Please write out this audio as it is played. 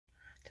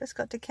Just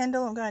got to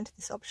Kendal. I'm going to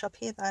this op shop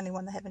here, the only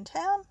one they have in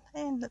town,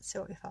 and let's see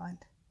what we find.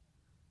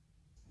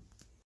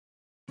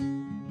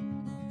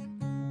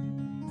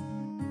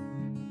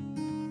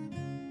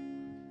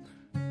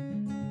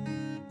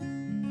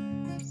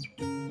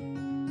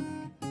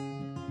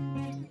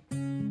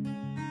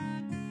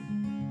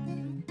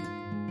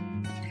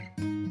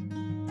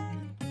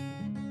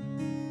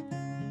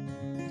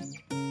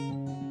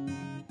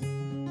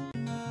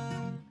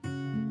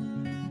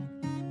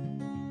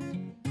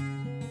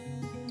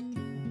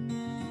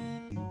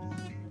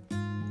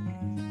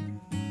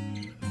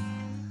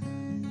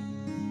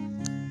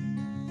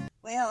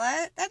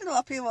 Well, that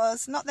little oppie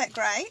was not that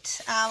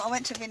great. I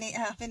went to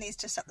Vinnie's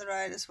just up the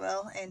road as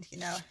well, and you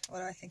know, what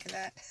do I think of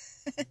that?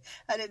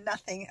 I did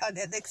nothing. Oh,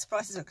 the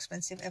prices are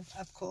expensive,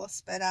 of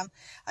course, but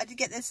I did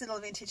get this little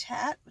vintage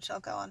hat, which I'll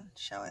go on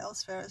show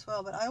elsewhere as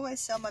well, but I always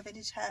sell my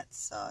vintage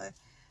hats, so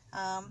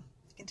you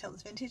can tell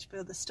it's vintage, but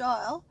of the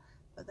style,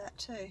 but that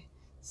too.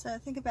 So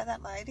think about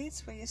that,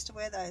 ladies. We used to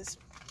wear those.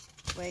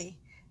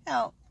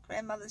 Our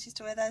grandmothers used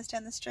to wear those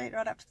down the street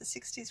right up to the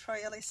 60s,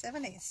 probably early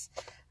 70s.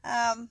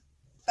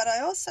 But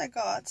I also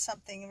got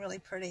something really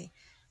pretty.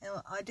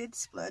 Now, I did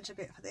splurge a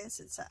bit for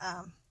this.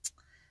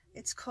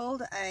 It's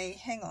called a,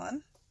 hang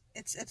on,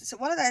 it's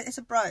one of those. It's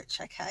a brooch,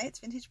 okay? It's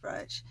vintage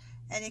brooch,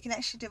 and you can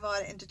actually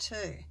divide it into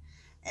two.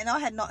 And I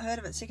had not heard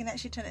of it, so you can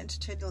actually turn it into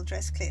two little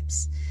dress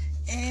clips.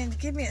 And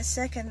give me a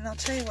second, and I'll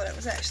tell you what it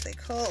was actually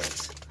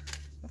called.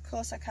 Of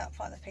course, I can't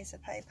find the piece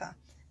of paper.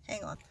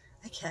 Hang on.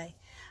 Okay.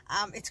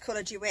 It's called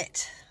a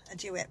duet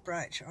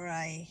brooch, or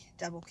a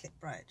double clip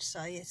brooch.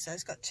 So yeah, so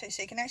it's got two,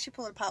 so you can actually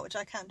pull it apart, which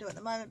I can't do at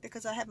the moment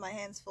because I have my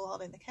hands full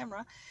holding the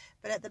camera.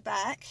 But at the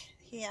back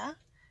here,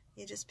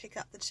 you just pick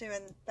up the two,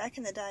 and back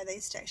in the day they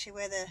used to actually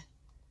wear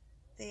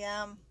the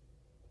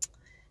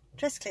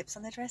dress clips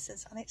on their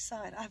dresses on each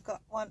side. I've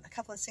got a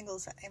couple of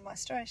singles in my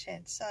storage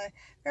shed. So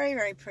very,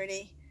 very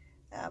pretty.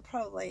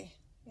 Probably,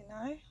 you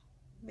know,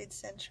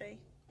 mid-century,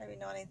 maybe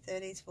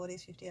 1930s,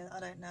 40s, 50s, I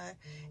don't know.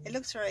 It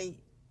looks very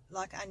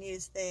like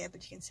unused there,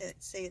 but you can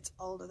see it's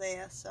older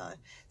there. So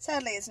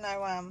sadly there's no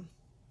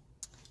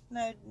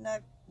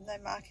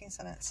markings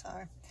on it. So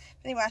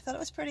but anyway, I thought it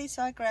was pretty,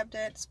 so I grabbed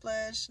it,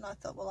 splurged, and I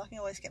thought, well, I can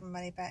always get my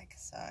money back.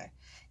 So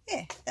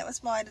yeah, that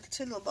was my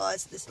two little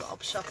buys at this little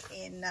op shop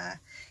in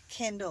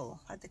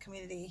Kendal at the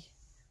community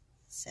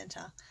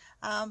centre.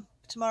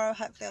 Tomorrow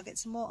hopefully I'll get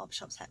some more op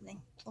shops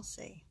happening. We'll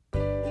see.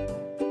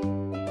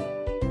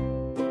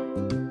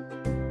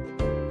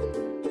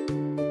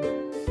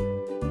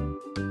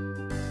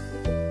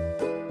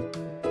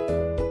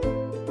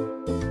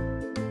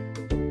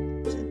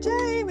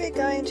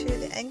 Going to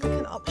the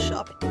Anglican op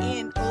shop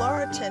in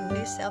Laurelton,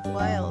 New South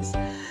Wales.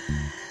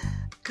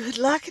 Good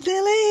luck,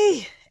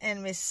 Nelly!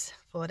 And Miss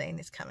 14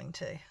 is coming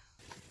too.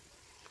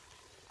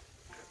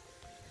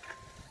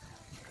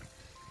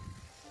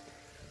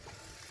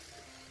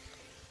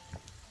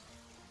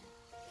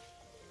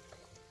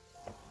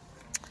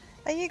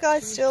 Are you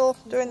guys still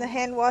doing the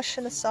hand wash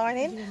and the sign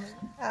in?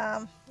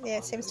 Yeah,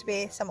 it seems to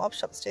be some op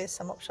shops do,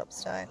 some op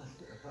shops don't.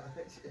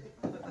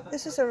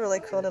 This is a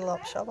really cool little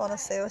op shop,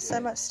 honestly. There was so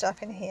much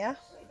stuff in here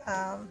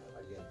to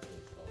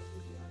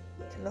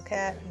look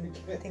at, and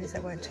things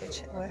that weren't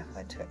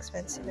too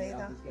expensive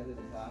either.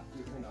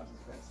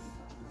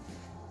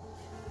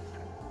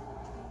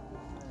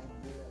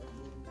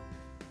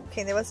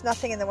 Okay, there was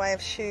nothing in the way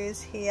of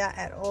shoes here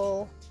at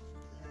all.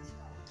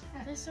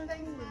 They're so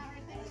cool.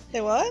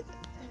 They're what?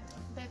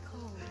 They're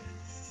cool.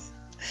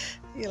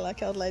 You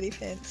like old lady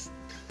pants.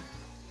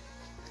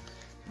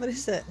 What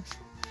is it?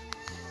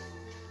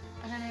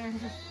 I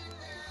don't know.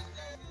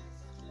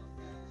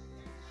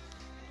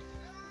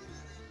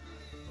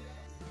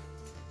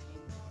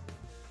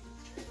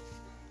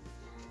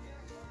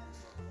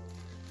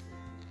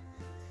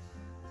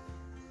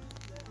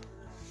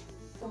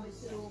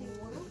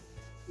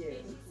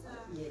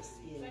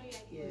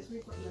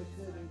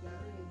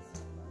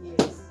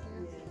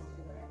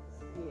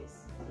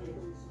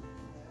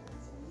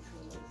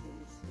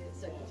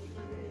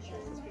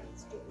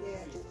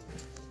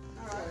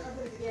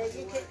 Yeah,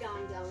 you keep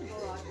going, darling.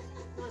 All right.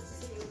 Nice to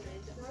see you,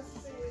 Amanda. Nice to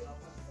see you.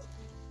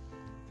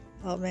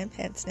 Old man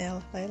pants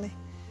now, Bailey.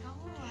 Oh,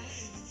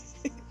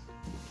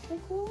 they're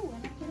cool.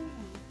 I'm not getting them.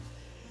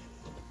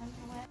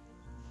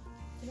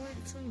 They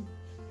don't swim.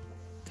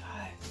 Go.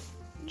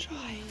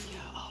 Try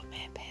your old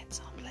man pants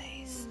on,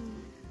 please.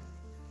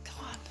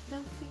 Come on.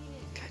 They'll fit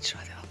it. Go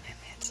try the old man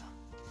pants on.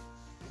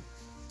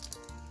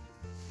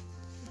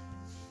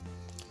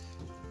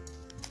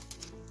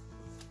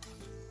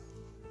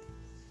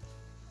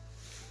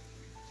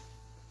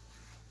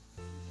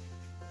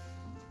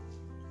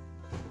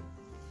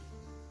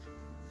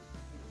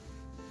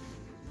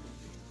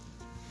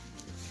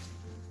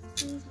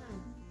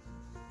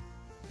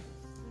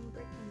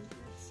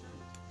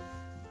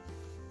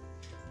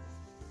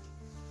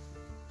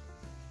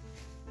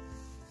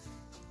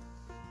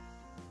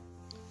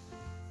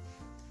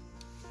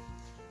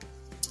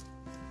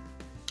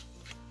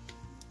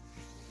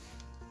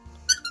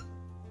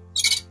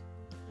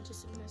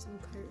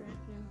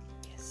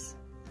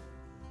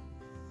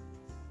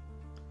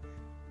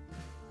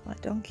 My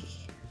donkey.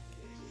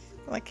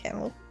 My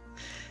camel.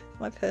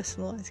 My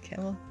personalised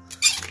camel.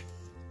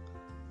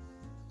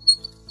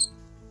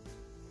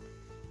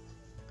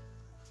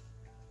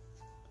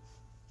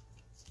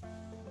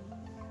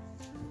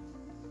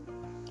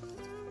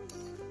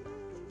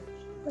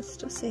 That's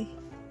Stussy.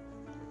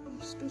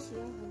 Stussy,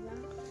 I have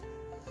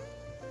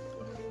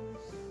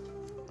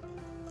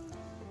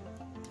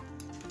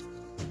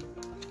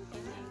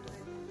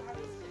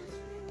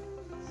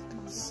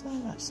that. So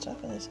much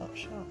stuff in this op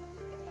shop,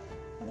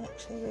 and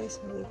actually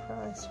reasonably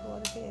priced for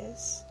what it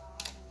is.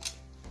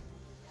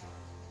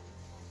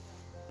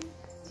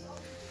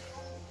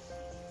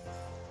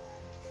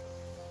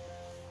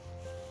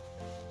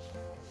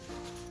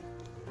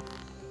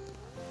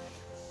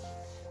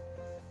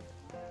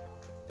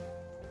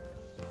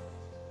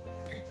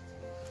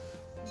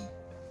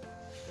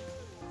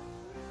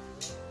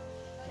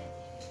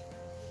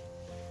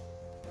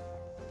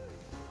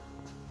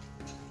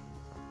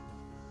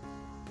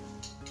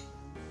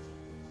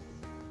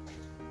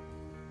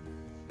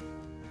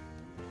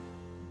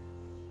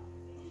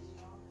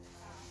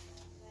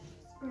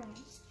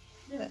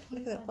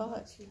 Look at that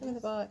bike. Look at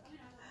the bike.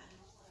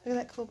 Look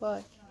at that cool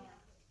bike.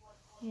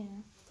 Yeah.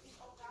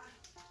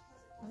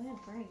 Oh, they're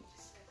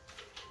brakes.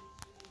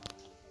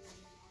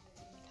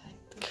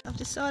 I've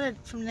decided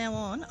from now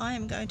on I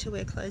am going to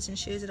wear clothes and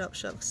shoes at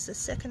opshop. It's the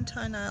second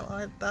toenail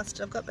I've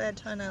busted. I've got bad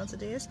toenails,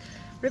 it is.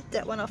 Ripped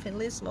that one off in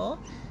Lismore.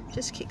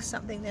 Just kicked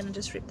something then and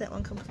just ripped that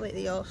one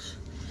completely off.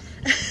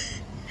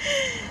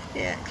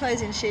 Yeah,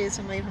 clothes and shoes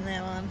from me from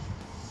now on.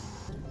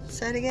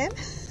 Say it again.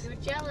 You're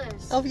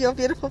jealous. Of your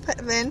beautiful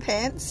van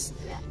pants?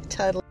 Yeah.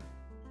 Totally.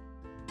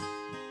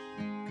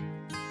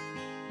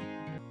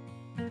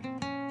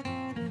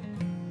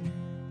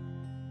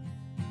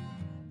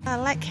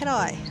 Lake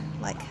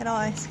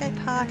Cadai skate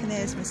park, and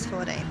there's Miss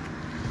 14.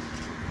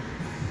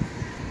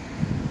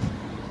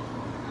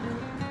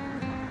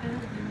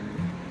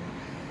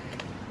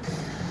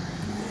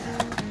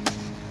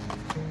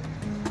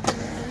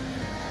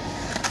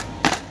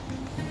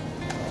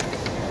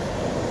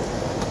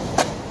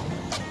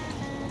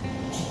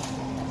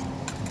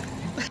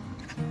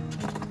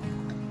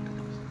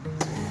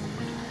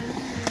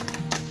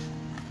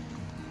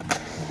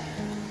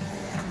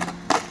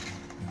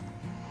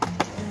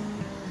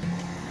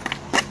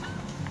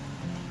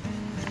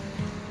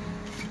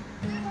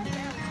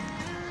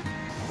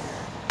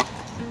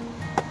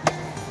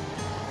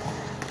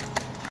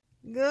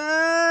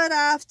 Good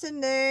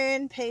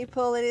afternoon,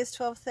 people. It is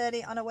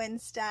 12:30 on a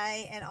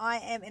Wednesday, and I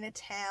am in a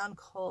town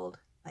called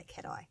Lake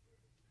Cadai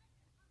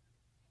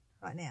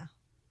right now.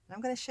 And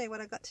I'm going to show you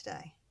what I got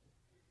today.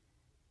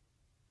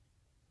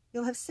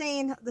 You'll have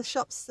seen the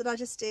shops that I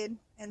just did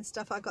and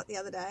stuff I got the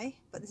other day,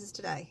 but this is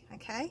today,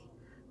 okay?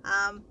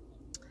 I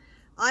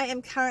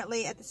am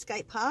currently at the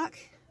skate park.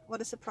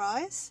 What a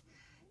surprise.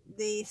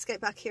 The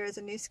skate park here is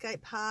a new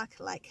skate park,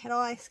 Lake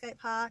Cadai skate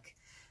park.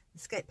 The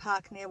skate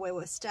park near where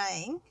we're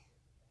staying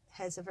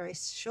has a very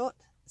short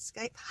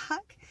skate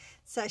park.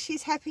 So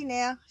she's happy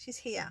now. She's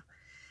here.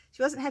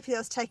 She wasn't happy that I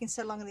was taking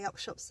so long in the op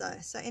shops though.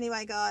 So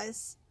anyway,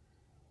 guys,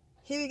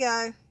 here we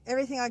go.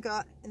 Everything I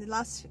got in the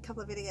last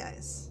couple of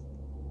videos.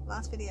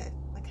 Last video.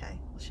 Okay,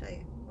 I'll show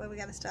you. Where we're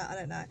going to start, I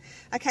don't know.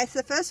 Okay, so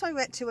the first one we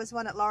went to was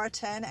one at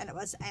Laurelton, and it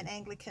was an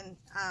Anglican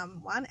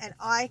one. And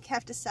I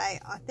have to say,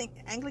 I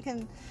think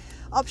Anglican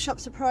op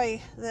shops are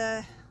probably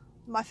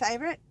my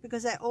favourite,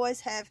 because they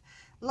always have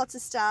lots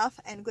of staff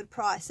and good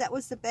price. That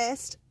was the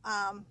best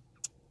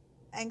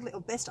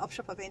best op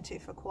shop I've been to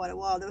for quite a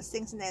while. There was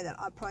things in there that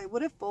I probably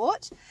would have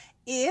bought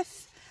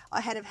if I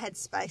had have had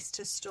space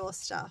to store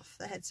stuff.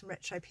 They had some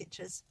retro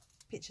pictures,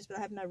 but I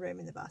have no room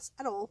in the bus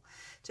at all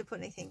to put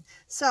anything.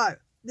 So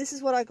this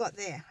is what I got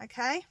there.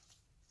 Okay,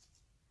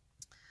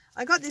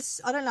 I got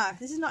this, I don't know,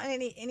 this is not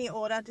in any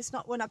order, just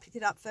not when I picked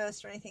it up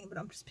first or anything, but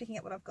I'm just picking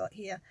up what I've got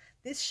here.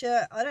 This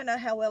shirt, I don't know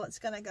how well it's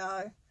going to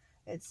go.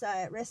 It's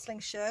a wrestling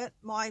shirt.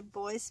 My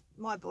boys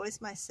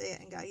may see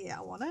it and go, yeah,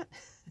 I want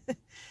it.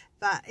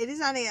 But it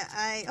is only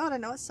I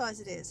don't know what size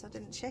it is. I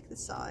didn't check the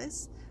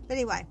size. But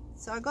anyway,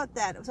 so I got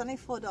that. It was only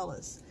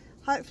 $4.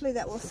 Hopefully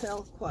that will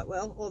sell quite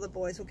well. All the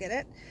boys will get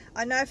it.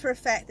 I know for a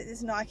fact that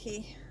this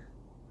Nike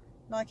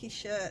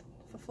shirt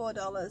for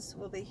 $4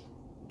 will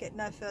get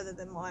no further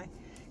than my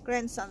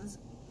grandson's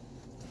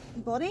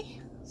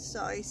body.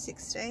 So he's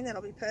 16.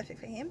 That'll be perfect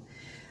for him.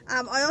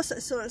 I also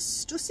saw a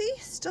Stussy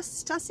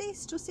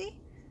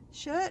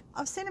shirt.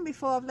 I've seen him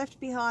before. I've left it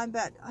behind,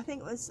 but I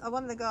think it was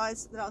one of the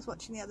guys that I was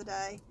watching the other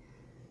day.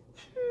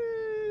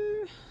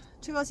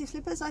 2 Aussie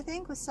Flippers, I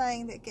think, was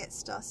saying that get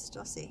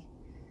Stussy.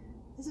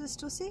 Is it a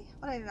Stussy?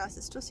 I don't even know if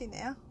it's a Stussy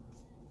now.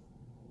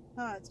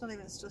 No, it's not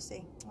even a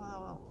Stussy. Oh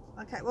well.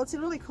 Okay, well, it's a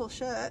really cool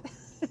shirt.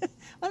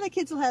 One of the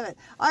kids will have it.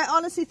 I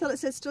honestly thought it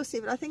said Stussy,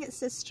 but I think it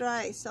says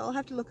Stray, so I'll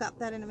have to look up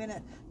that in a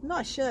minute.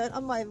 Nice shirt. I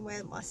might even wear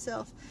it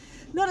myself.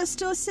 Not a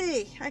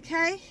Stussy,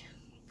 okay?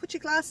 Put your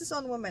glasses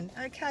on, woman.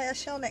 Okay, I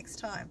shall next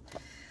time.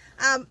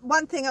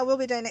 One thing I will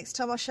be doing next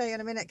time, I'll show you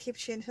in a minute. Keep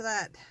tuned for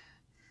that.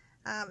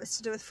 It's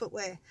to do with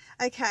footwear.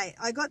 Okay,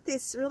 I got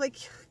this really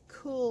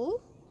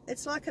cool.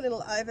 It's like a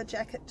little over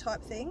jacket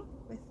type thing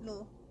with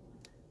little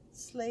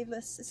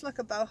sleeveless. It's like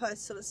a boho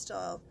sort of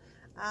style.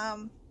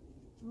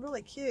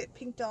 Really cute,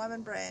 pink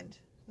diamond brand.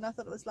 And I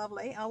thought it was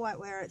lovely. I won't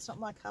wear it. It's not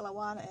my colour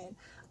one, and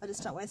I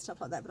just don't wear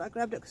stuff like that. But I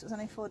grabbed it because it was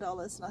only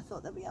 $4, and I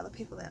thought there'd be other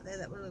people out there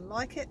that would really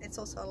like it. It's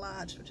also a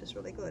large, which is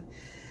really good.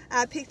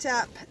 I picked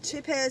up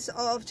 2 pairs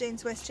of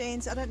Jeans West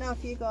jeans. I don't know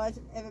if you guys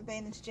have ever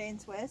been into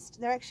Jeans West.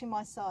 They're actually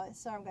my size.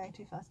 Sorry, I'm going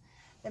too fast.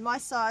 They're my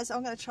size.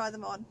 I'm going to try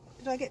them on.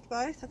 Did I get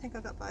both? I think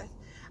I got both.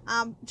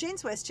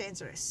 Jeans West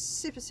jeans are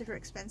super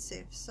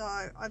expensive. So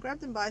I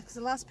grabbed them both because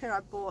the last pair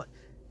I bought,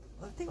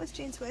 I think it was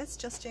Jeans West,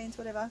 Just Jeans,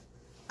 whatever.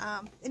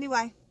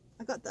 Anyway,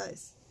 I got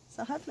those.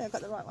 So hopefully I've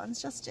got the right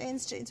ones. Just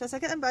Jeans, Jeans West. I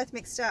get them both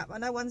mixed up. I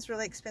know one's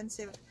really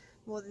expensive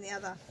more than the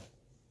other.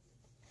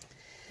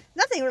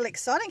 Nothing really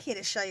exciting here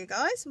to show you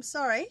guys. I'm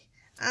sorry.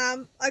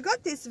 I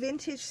got this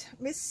vintage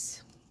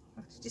Miss...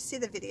 Did you see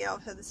the video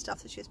of her, the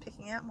stuff that she was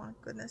picking out? My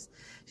goodness.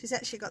 She's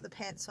actually got the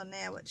pants on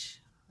now,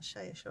 which I'll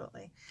show you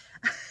shortly.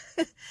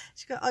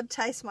 She's got odd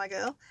taste, my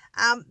girl.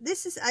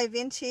 This is a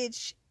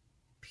vintage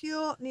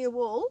pure new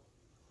wool.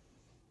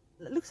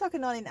 It looks like a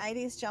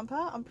 1980s jumper.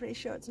 I'm pretty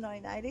sure it's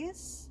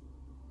 1980s.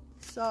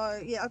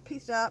 So yeah, I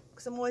picked it up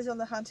because I'm always on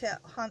the hunt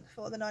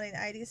for the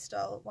 1980s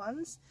style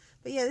ones.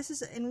 But yeah, this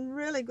is in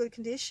really good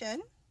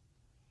condition.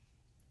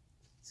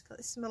 It's got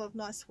the smell of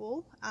nice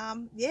wool.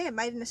 Yeah,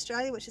 made in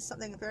Australia, which is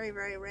something very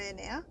rare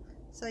now.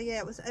 So yeah,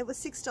 it was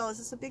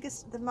 $6.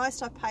 It's the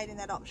most I paid in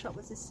that op shop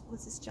was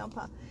this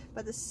jumper.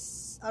 But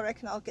this, I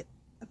reckon I'll get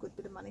a good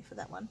bit of money for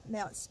that one.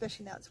 Now,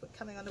 especially now it's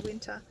coming on to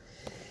winter.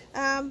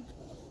 I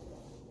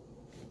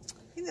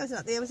think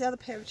there was the other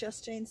pair of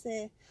Just Jeans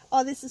there.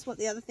 Oh, this is what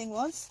the other thing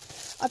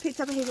was. I picked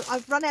up a heap.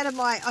 I've run out of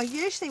my... I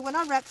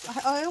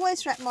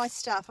always wrap my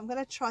stuff. I'm going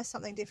to try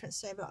something different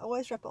soon, but I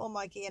always wrap all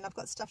my gear, and I've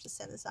got stuff to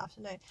send this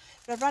afternoon.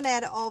 But I've run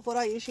out of what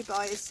I usually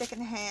buy is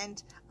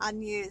second-hand,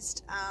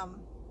 unused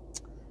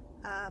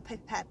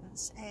paper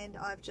patterns, and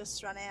I've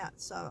just run out.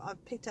 So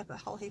I've picked up a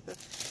whole heap of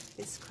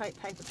this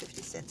crepe paper,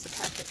 50 cents a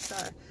packet. So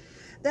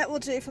that will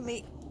do for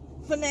me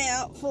for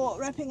now for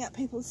wrapping up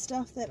people's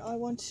stuff that I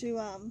want to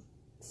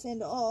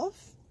send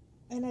off.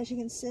 And as you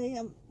can see,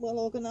 I'm well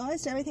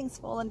organised. Everything's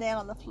fallen down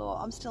on the floor.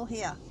 I'm still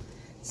here.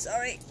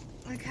 Sorry.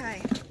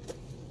 Okay.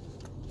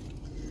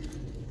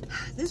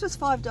 This was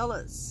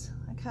 $5.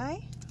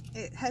 Okay.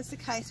 It has the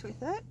case with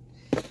it.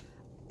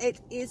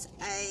 It is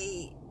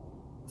a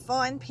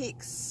Fine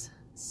Pix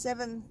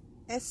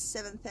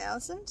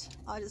S7000.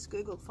 I just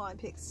googled Fine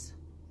Pix.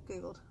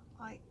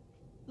 I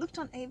looked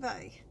on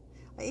eBay.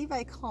 I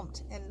eBay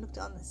comped and looked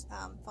on this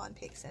Fine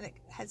Pix, and it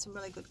had some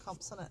really good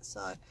comps on it.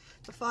 So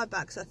for $5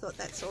 I thought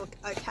that's all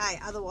okay.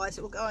 Otherwise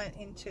it will go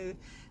into,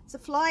 it's a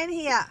fly in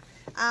here,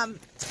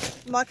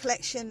 my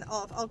collection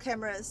of old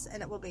cameras,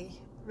 and it will be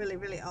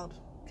really old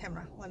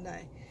camera one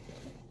day.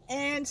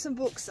 And some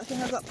books. I think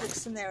I've got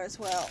books in there as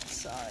well.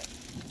 So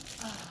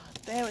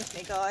bear with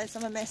me, guys.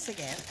 I'm a mess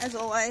again as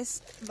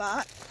always,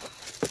 but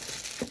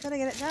I've got to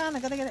get it done.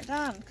 I've got to get it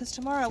done because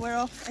tomorrow we're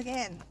off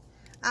again.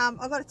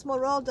 I got some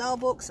more Roald Dahl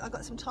books. I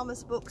got some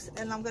Thomas books,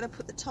 and I'm going to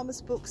put the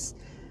Thomas books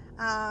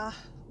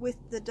with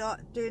the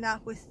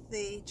Doona with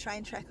the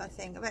train track. I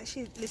think I've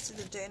actually listed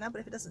the Doona, but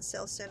if it doesn't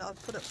sell soon, I'll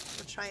put it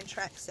the train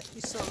tracks that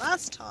you saw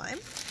last time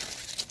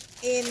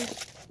in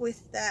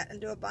with that and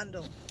do a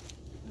bundle.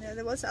 Now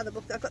there was other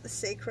book. I got The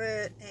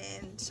Secret,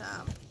 and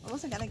I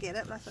wasn't going to get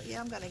it, but I thought, yeah,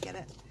 I'm going to get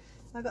it.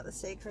 I got The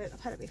Secret. I've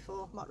had it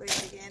before. Might read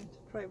it again.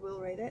 Probably will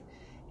read it.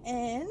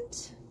 And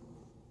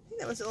I think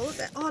that was all of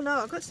that. Oh no,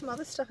 I've got some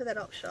other stuff at that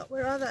op shop.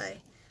 Where are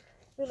they?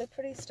 Really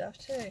pretty stuff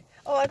too.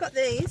 Oh, I got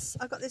these.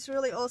 I got this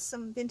really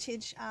awesome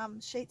vintage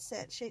sheet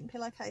and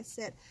pillowcase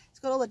set. It's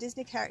got all the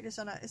Disney characters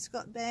on it. It's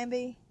got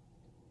Bambi,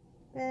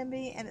 and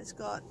it's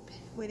got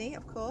Winnie,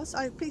 of course.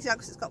 I picked it up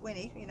because it's got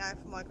Winnie, you know,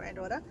 for my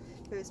granddaughter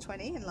who is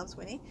 20 and loves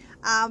Winnie.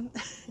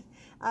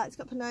 It's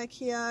got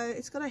Pinocchio.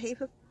 It's got a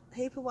heap of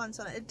ones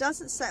on it. It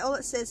doesn't say, all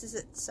it says is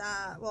it's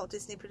Walt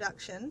Disney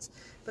Productions,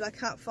 but I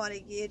can't find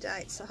a year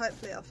date, so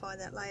hopefully I'll find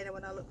that later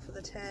when I look for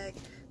the tag,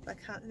 but I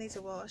can't. It needs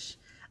a wash.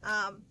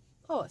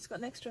 Oh, it's got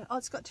an extra, oh,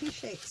 it's got 2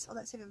 sheets. Oh,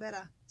 that's even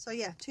better. So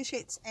yeah, 2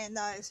 sheets and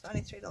those for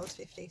only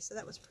 $3.50, so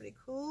that was pretty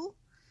cool.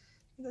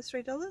 I think it was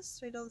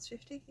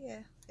 $3.50,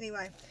 yeah.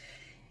 Anyway,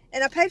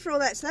 and I paid for all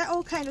that, so that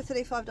all came to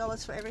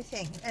 $35 for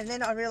everything. And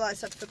then I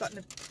realised I'd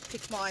forgotten to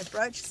pick my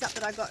brooches up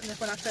that I got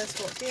when I first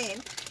walked in,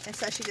 and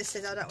so she just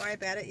said, oh, don't worry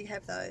about it, you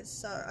have those.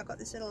 So I got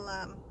this little,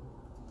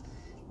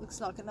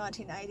 looks like a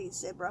 1980s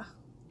zebra.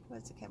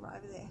 Where's the camera?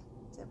 Over there,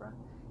 zebra.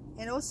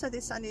 And also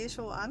this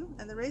unusual one,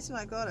 and the reason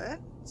I got it,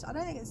 so I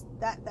don't think it's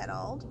that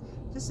old,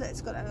 just that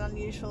it's got an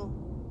unusual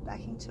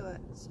backing to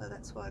it, so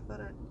that's why I got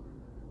it.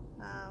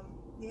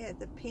 Yeah,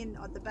 the pin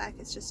on the back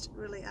is just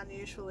really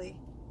unusually,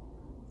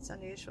 it's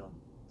unusual,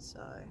 so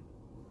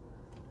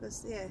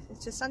yeah,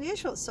 it's just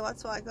unusual, so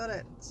that's why I got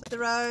it. So the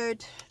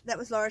road, that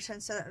was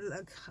Laurelton, so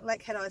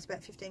Lake Caddo is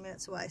about 15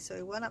 minutes away, so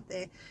we went up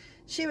there.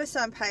 She was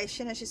so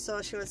impatient, as you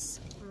saw, she was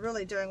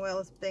really doing well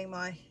with being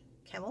my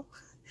camel.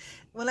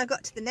 when I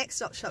got to the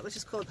next op shop, which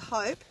is called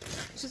Hope,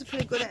 which is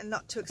pretty good and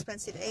not too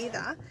expensive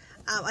either,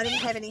 I didn't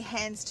have any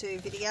hands to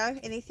video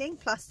anything,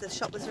 plus the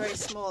shop was very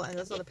small and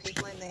there was a lot of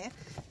people in there,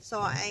 so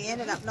I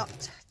ended up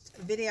not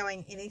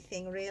videoing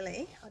anything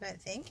really, I don't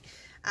think.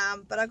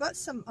 But I got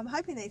some, I'm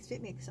hoping these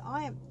fit me,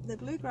 because the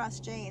bluegrass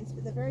jeans,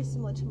 but they're very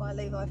similar to my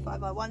Levi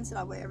 501s that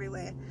I wear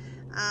everywhere.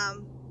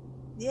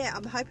 Yeah,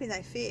 I'm hoping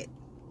they fit.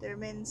 They're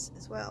men's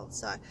as well,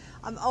 so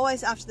I'm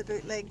always after the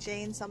bootleg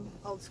jeans. I'm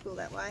old school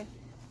that way,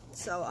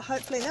 so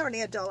hopefully they're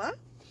only $1.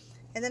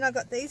 And then I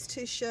got these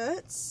two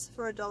shirts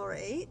for $1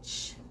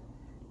 each.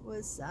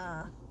 Was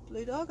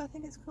Blue Dog, I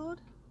think it's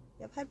called.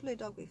 Yeah, I've had Blue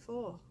Dog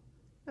before.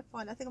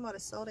 I think I might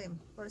have sold him,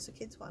 or it's a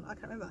kid's one, I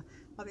can't remember.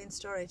 Might be in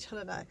storage, I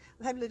don't know.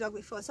 I've had Blue Dog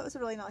before, so it was a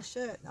really nice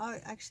shirt. I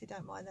actually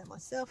don't mind that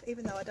myself,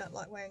 even though I don't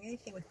like wearing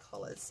anything with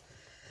collars.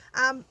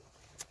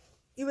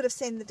 You would have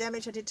seen the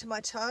damage I did to my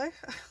toe.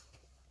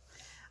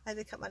 I had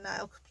to cut my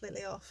nail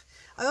completely off.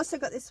 I also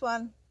got this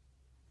one,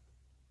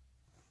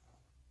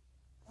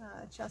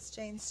 Just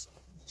Jeans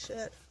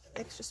shirt,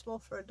 extra small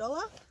for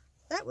 $1.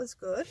 That was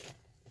good.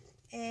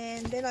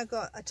 And then I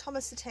got a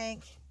Thomas the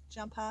Tank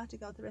jumper to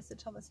go with the rest of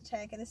Thomas the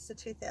Tank, and this is a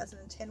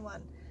 2010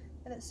 one,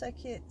 and it's so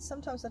cute.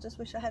 Sometimes I just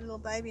wish I had a little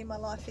baby in my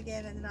life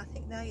again, and then I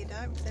think, no you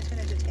don't, because they turn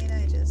into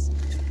teenagers.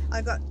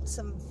 I got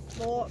some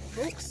more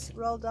books,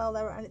 Roald Dahl.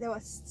 They were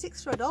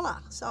 6 for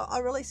 $1, so I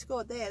really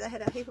scored there. They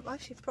had a heap of, I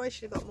probably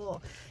should have got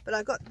more, but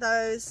I got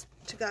those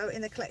to go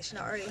in the collection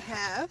I already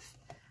have.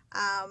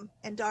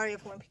 And Diary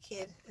of a Wimpy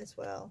Kid as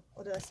well,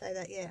 or did I say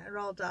that? Yeah,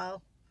 Roald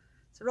Dahl.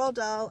 So Roald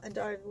Dahl and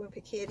Diary of a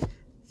Wimpy Kid,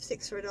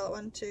 6 for $1.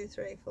 1, 2,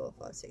 3, 4,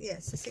 5, 6. Yeah,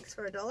 so 6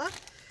 for $1.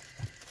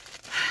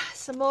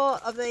 Some more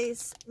of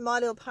these My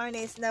Little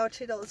Ponies, and they were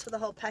 $2 for the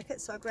whole packet,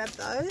 so I grabbed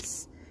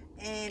those.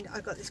 And I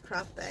got this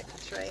craft bag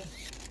for $3.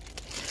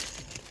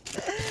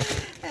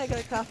 I got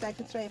a craft bag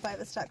for $3 if I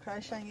ever start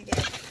crocheting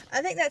again.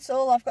 I think that's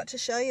all I've got to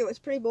show you. It's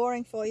pretty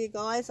boring for you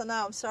guys. I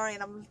know, I'm sorry,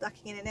 and I'm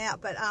ducking in and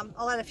out, but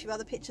I'll add a few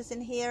other pictures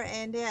in here,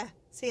 and yeah,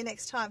 see you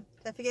next time.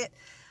 Don't forget,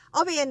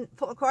 I'll be in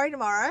Port Macquarie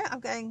tomorrow. I'm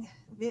going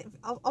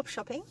op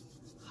shopping,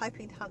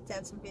 hoping to hunt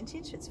down some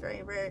vintage. It's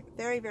very rare,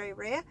 very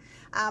rare.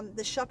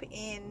 The shop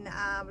in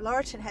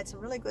Laurelton had some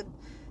really good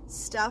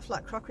stuff,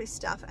 like crockery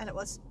stuff, and it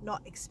was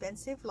not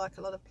expensive like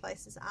a lot of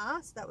places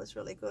are, so that was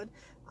really good.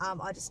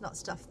 I just not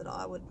stuff that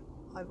I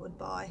would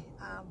buy,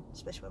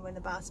 especially when we're in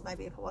the bus.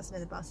 Maybe if I wasn't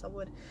in the bus I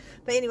would.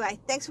 But anyway,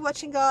 thanks for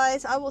watching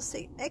guys. I will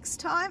see you next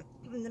time.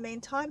 In the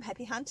meantime,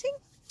 happy hunting.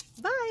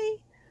 Bye.